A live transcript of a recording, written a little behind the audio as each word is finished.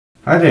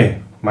Hi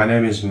there, my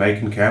name is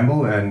Macon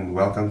Campbell and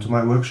welcome to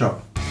my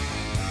workshop.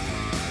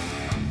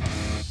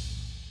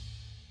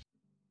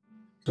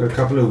 So a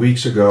couple of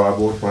weeks ago I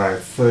bought my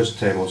first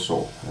table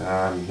saw.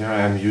 Here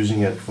I am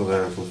using it for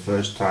the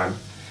first time,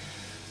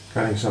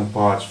 cutting some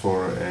parts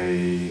for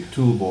a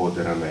tool board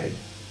that I made.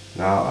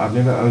 Now I've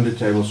never owned a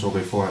table saw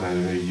before and I've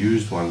never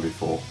used one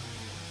before,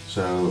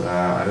 so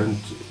I don't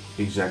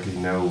exactly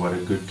know what a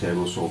good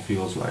table saw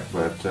feels like,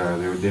 but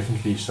there were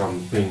definitely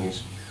some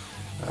things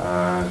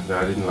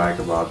that I didn't like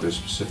about this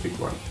specific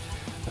one.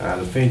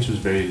 The fence was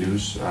very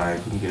loose, I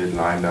couldn't get it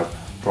lined up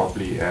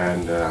properly,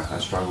 and I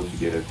struggled to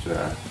get it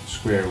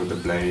square with the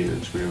blade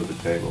and square with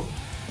the table.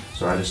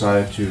 So I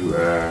decided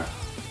to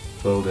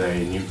build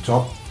a new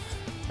top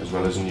as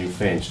well as a new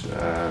fence.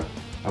 I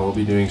will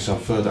be doing some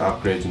further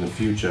upgrades in the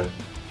future,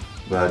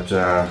 but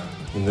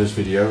in this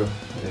video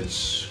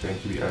it's going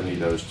to be only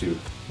those two.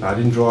 Now, I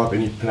didn't draw up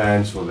any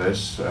plans for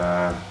this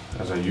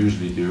as I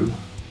usually do,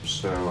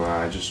 so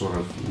I just sort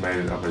of made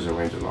it up as I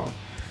went along.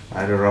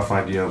 I had a rough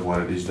idea of what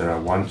it is that I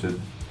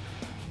wanted,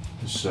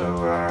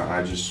 so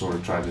I just sort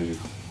of tried to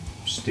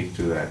stick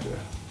to that.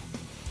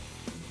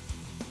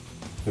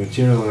 The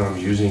material that I'm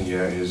using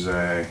here is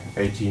a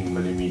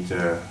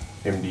 18mm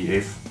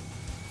MDF.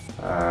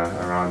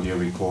 Around here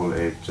we call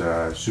it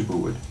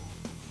superwood.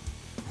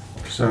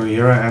 So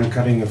here I am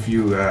cutting a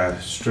few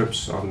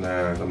strips on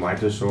the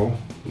miter saw,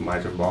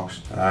 miter box,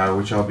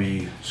 which I'll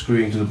be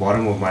screwing to the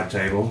bottom of my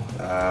table,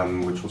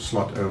 which will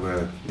slot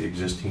over the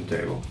existing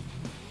table.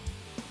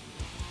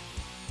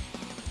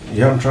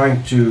 Here I'm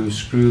trying to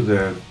screw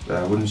the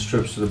wooden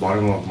strips to the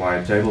bottom of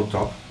my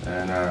tabletop,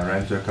 and I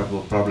ran into a couple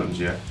of problems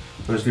here.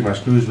 Firstly, my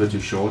screws were too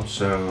short,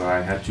 so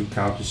I had to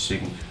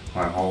countersink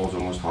my holes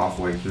almost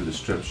halfway through the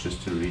strips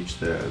just to reach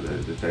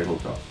the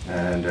tabletop.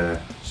 And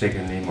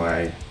secondly,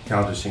 my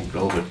countersink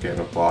drill bit came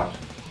apart,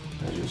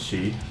 as you'll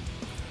see.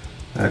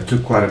 It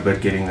took quite a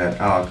bit getting that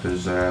out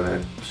because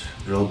that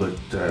drill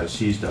bit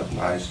seized up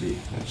nicely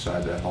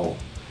inside that hole.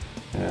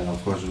 And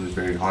of course it was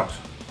very hot,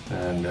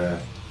 and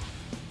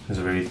it's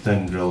a very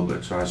thin drill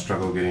bit, so I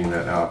struggled getting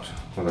that out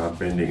without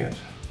bending it.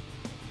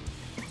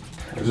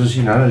 As you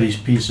see, none of these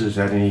pieces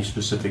had any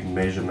specific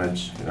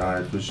measurements.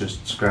 It was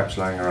just scraps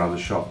lying around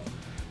the shop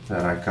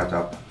that I cut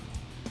up.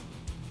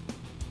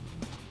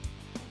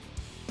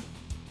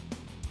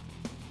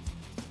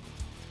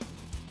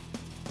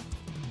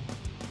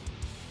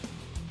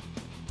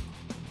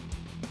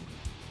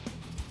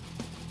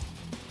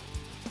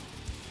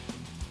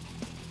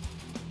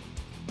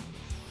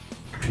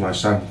 My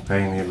son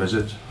paying me a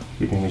visit,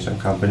 keeping me some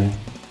company.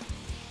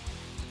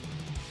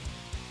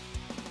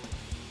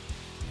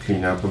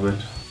 Clean up a bit.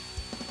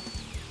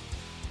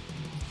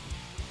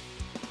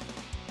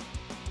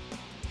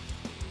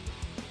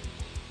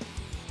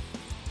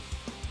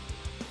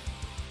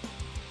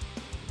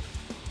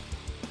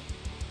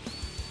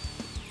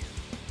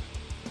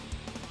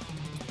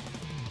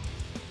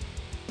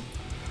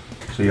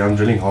 So yeah, I'm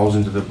drilling holes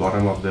into the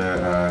bottom of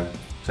the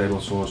table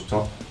saw's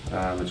top.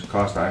 It's a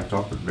cast iron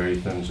top, but very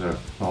thin, so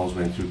the holes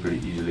went through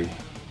pretty easily.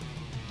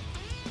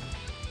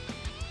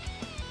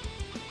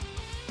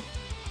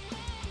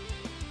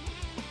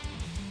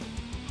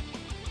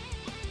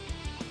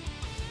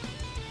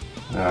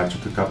 I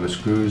took a couple of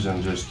screws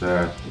and just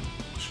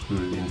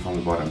screwed it in from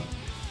the bottom.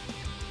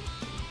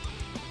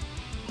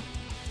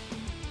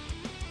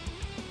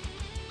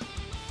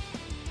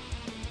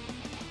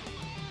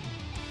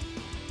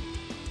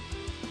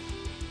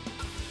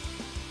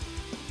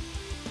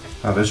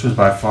 Now, this was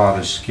by far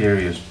the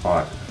scariest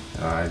part.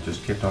 I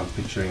just kept on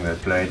picturing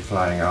that blade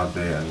flying out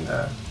there and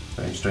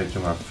going straight to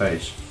my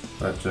face,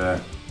 but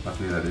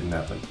luckily that didn't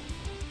happen.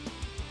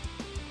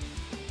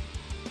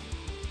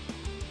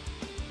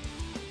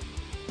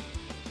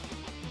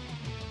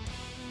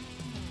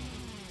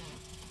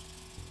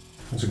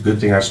 It's a good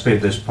thing I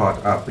sped this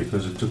part up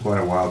because it took quite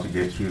a while to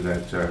get through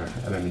that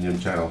aluminium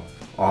channel.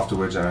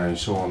 Afterwards I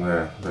saw on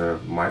the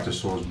miter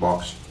saw's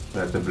box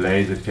that the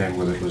blade that came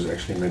with it was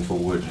actually meant for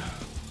wood.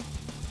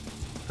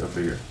 Go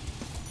figure.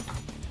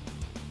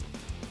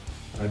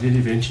 I did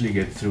eventually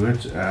get through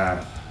it.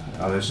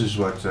 This is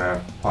what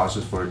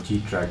passes for a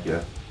T-track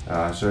here.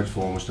 I searched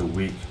for almost a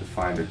week to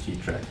find a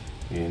T-track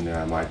in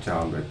my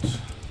town, but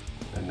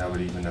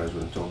nobody even knows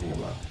what I'm talking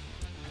about.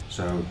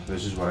 So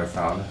this is what I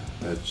found.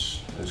 That's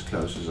as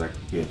close as I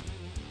could get.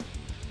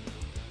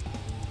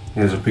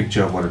 Here's a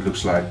picture of what it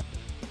looks like.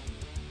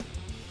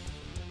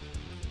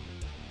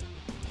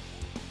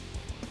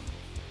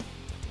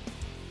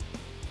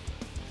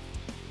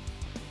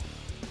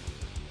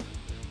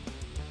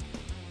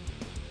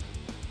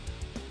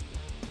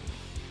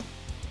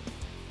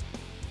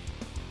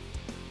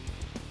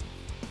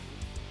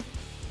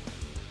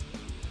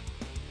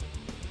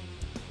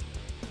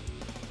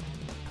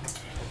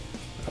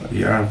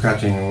 Here I'm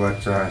cutting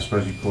what I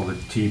suppose you call the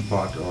T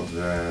part of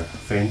the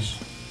fence.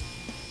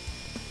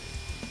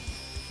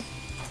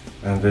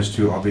 And this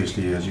too,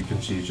 obviously, as you can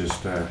see,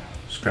 just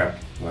scrap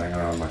lying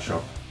around my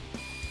shop.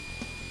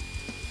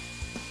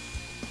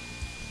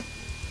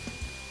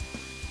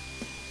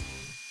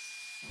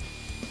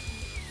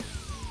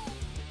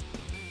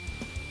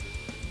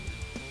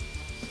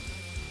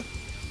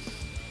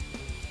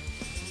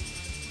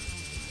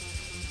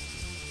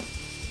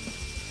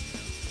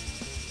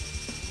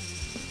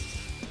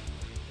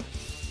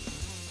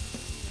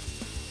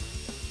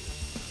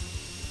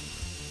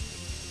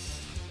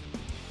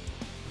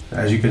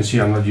 As you can see,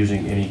 I'm not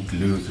using any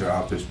glue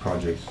throughout this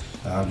project.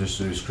 I'm just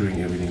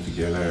screwing everything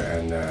together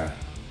and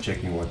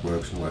checking what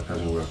works and what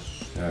doesn't work.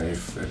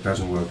 If it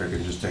doesn't work, I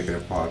can just take it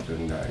apart,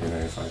 and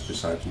if I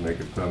decide to make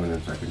it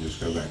permanent, I can just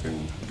go back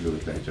and glue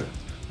it later.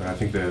 But I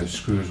think the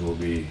screws will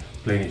be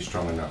plenty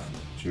strong enough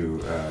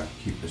to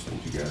keep this thing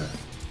together.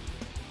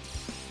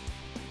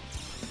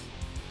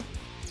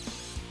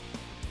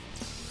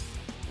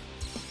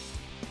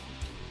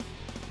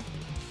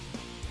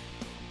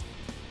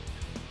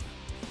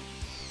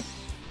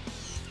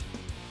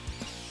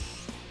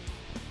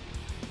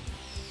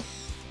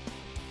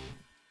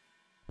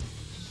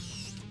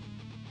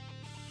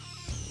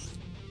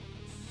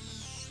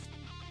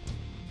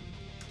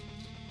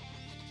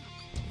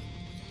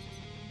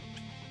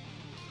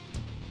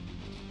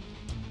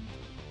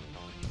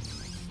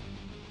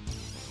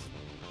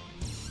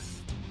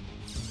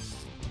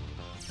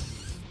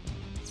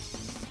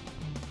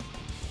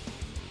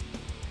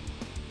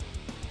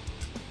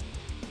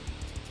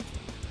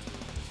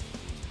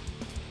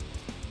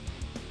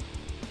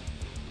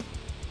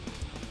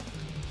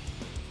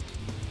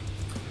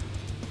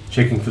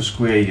 Checking for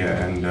square here,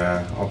 and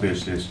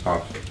obviously it's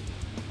not.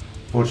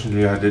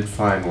 Fortunately, I did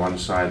find one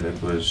side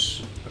that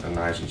was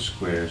nice and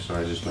square, so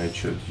I just made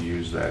sure to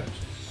use that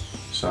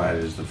side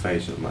as the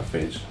face of my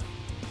fence.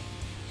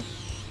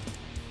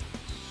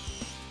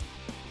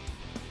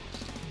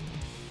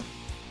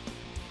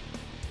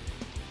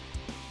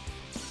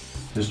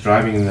 Just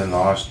driving in the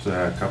last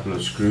couple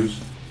of screws,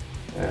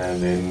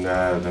 and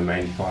then the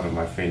main part of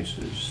my fence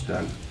is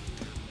done.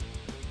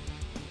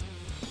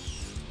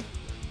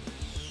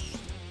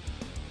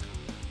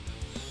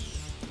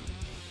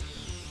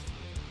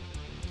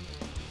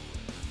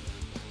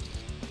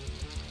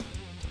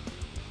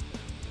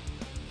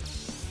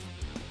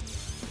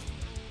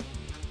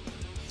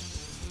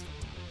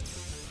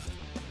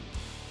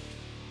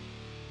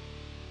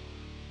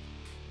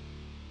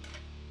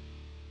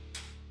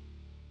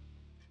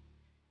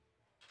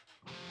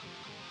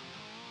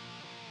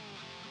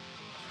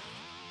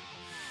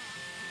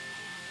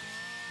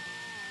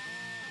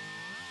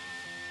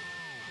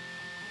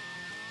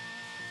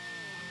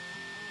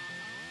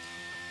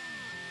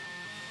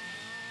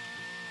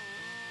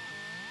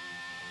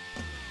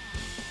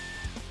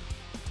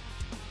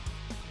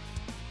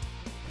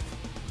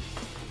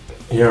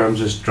 Here I'm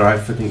just dry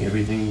fitting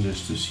everything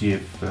just to see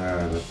if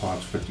the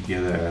parts fit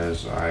together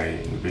as I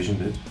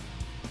envisioned it.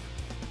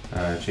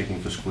 Checking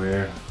for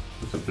square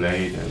with the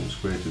blade and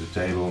square to the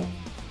table.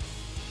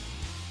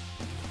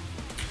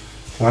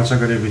 Once I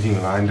got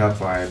everything lined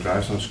up, I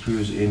drive some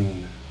screws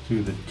in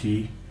through the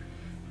T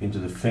into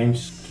the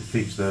fence to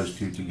fix those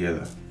two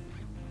together.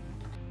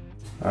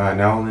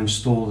 Now I'll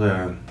install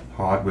the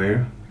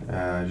hardware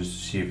just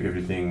to see if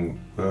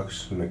everything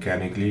works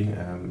mechanically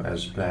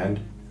as planned.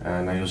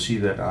 Now you'll see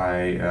that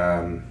I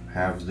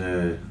have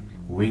the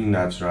wing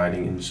nuts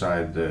riding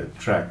inside the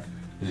track.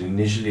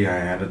 Initially I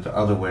had it the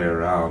other way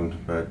around,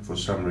 but for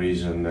some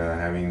reason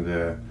having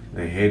the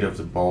head of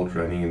the bolt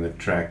running in the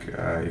track,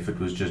 if it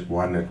was just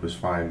one it was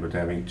fine, but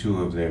having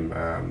two of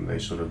them they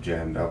sort of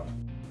jammed up.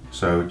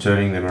 So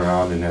turning them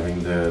around and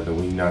having the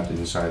wing nut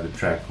inside the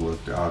track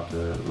worked out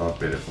a lot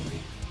better for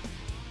me.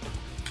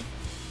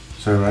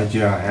 So right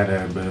here I had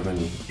a bit of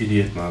an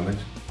idiot moment.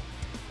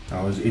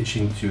 I was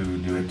itching to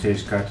do a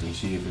test cut and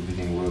see if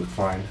everything worked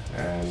fine,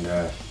 and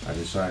I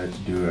decided to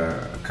do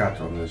a cut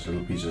on this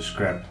little piece of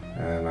scrap,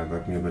 and I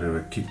got me a bit of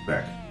a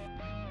kickback.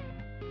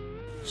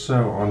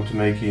 So on to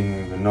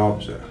making the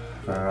knobs.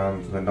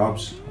 For the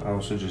knobs I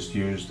also just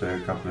used a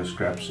couple of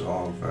scraps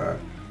of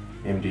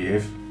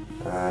MDF.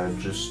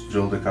 Just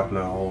drilled a couple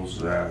of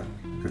holes a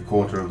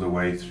quarter of the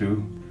way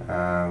through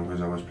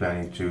because I was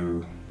planning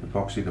to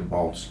epoxy the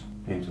bolts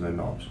into the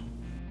knobs.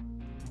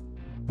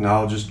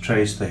 Now I'll just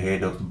trace the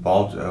head of the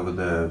bolt over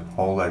the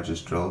hole I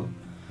just drilled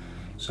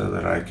so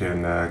that I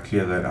can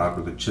clear that out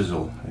with a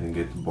chisel and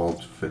get the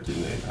bolt to fit in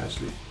there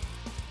nicely.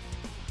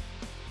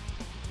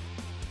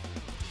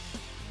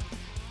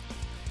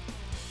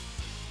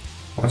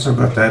 Once I've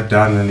got that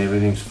done and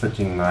everything's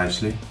fitting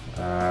nicely,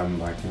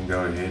 I can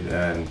go ahead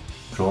and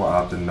draw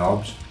out the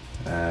knobs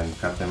and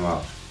cut them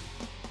out.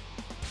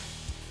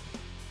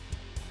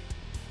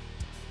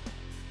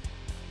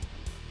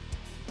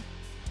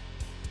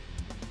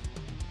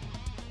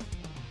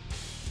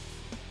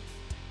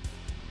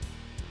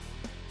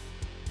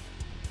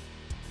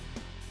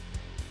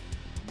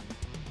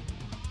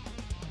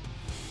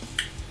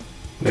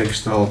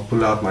 Next I'll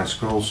pull out my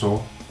scroll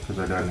saw, because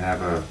I don't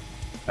have a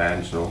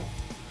bandsaw,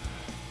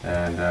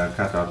 and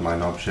cut out my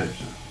knob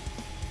shapes.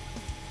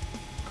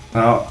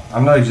 Now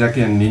I'm not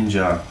exactly a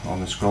ninja on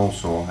the scroll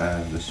saw,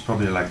 and this is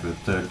probably like the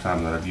third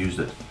time that I've used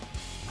it.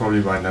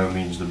 Probably by no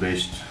means the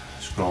best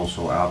scroll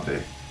saw out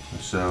there,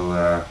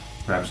 so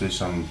perhaps there's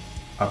some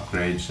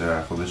upgrades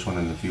for this one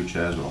in the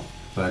future as well.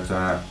 But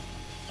I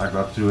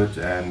got through it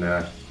and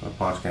the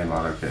parts came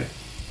out okay.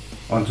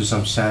 On to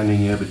some sanding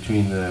here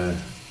between the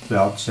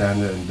belt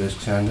sander and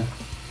disc sander.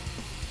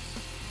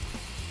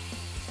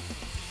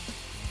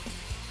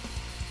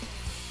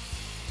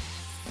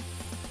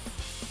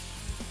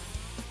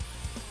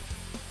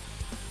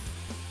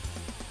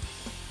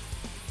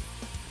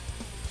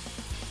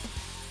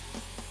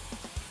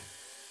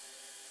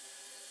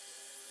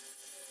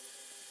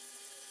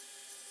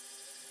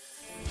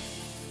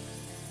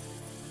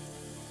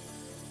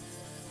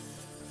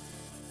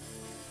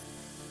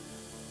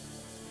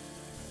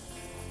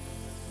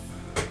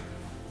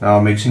 Now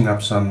I'm mixing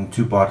up some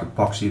 2-part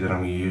epoxy that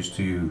I'm going to use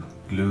to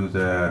glue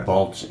the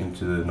bolts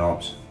into the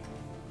knobs.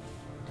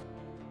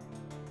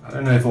 I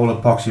don't know if all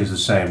epoxy is the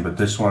same, but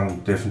this one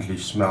definitely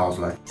smells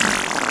like,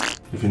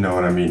 if you know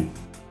what I mean.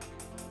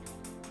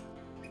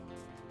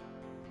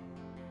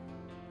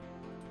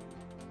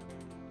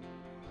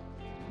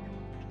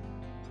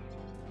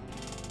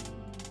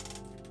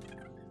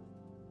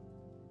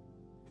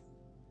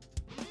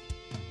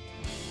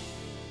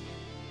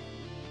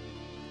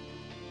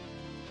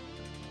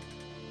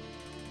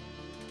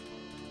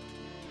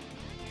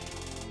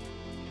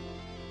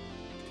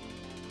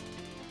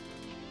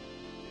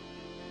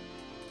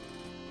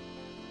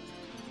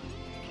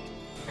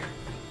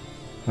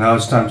 Now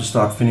it's time to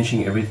start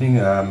finishing everything.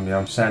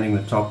 I'm sanding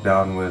the top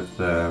down with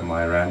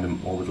my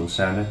random orbital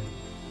sander.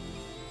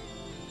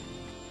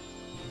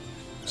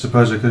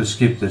 Suppose I could have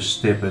skipped this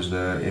step as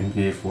the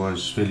MDF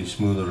was fairly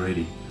smooth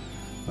already,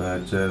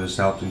 but this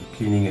helped in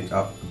cleaning it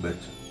up a bit.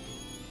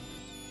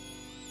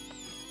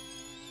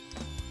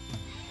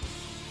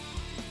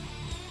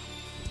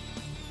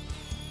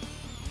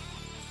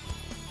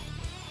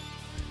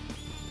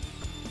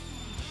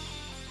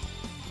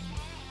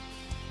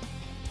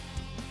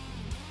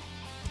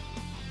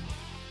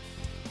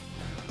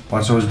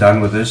 Once I was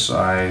done with this,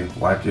 I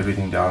wiped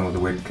everything down with a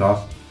wet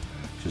cloth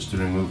just to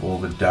remove all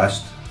the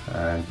dust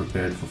and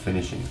prepare it for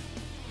finishing.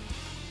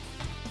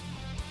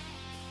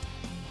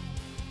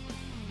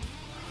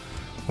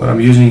 What I'm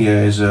using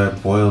here is a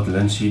boiled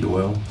linseed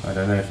oil. I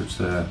don't know if it's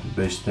the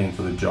best thing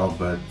for the job,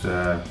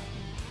 but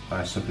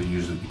I simply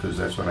used it because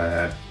that's what I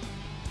had.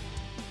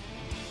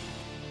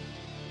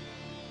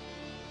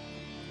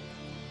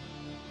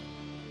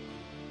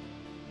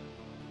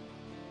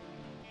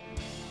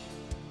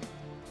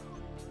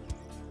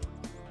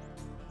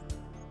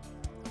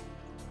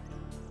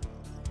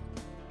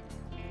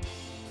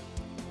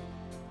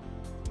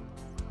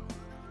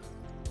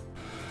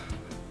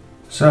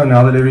 So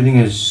now that everything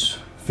is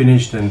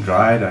finished and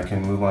dried, I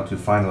can move on to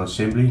final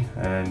assembly,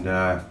 and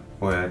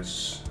boy,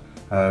 it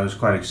was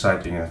quite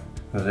exciting.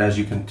 As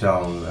you can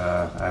tell,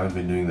 I haven't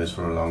been doing this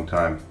for a long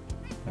time,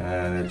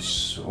 and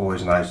it's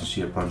always nice to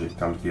see a project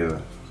come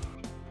together.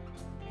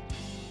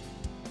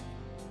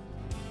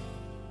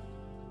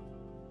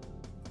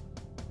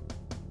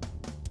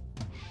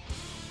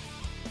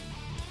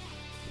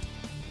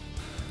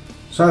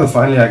 So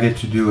finally I get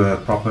to do a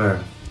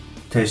proper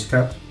test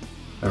cut.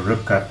 A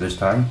rib cut this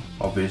time,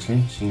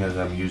 obviously, seeing as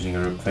I'm using a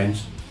rib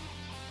fence.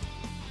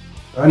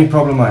 The only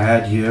problem I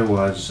had here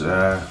was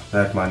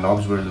that my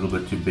knobs were a little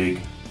bit too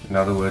big. In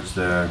other words,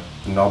 the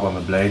knob on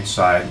the blade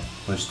side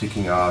was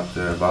sticking out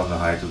above the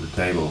height of the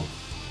table,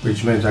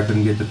 which meant I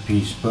couldn't get the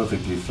piece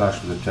perfectly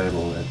flush with the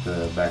table at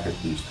the back at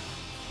least.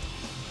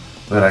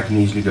 But I can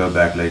easily go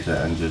back later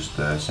and just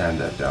sand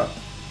that down.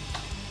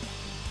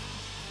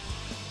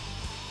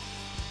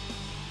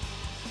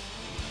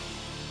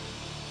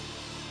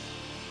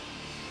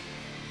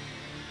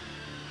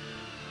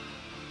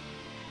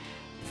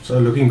 So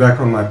looking back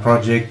on my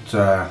project,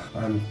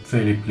 I'm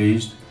fairly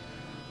pleased.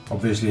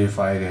 Obviously if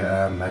I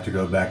had to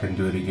go back and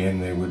do it again,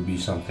 there would be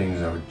some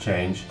things I would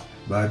change.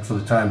 But for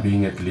the time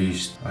being at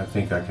least, I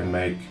think I can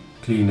make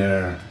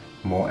cleaner,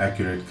 more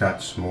accurate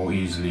cuts more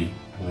easily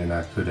than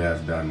I could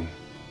have done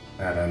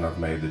had I not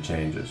made the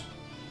changes.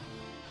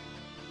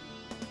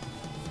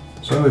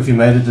 So if you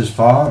made it this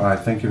far, I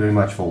thank you very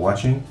much for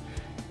watching.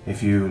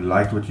 If you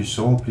liked what you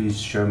saw,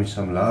 please show me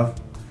some love.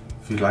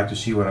 If you'd like to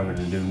see what I'm going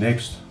to do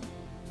next,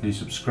 please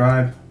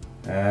subscribe,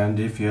 and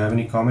if you have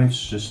any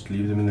comments, just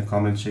leave them in the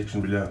comment section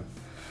below.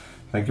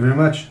 Thank you very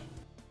much.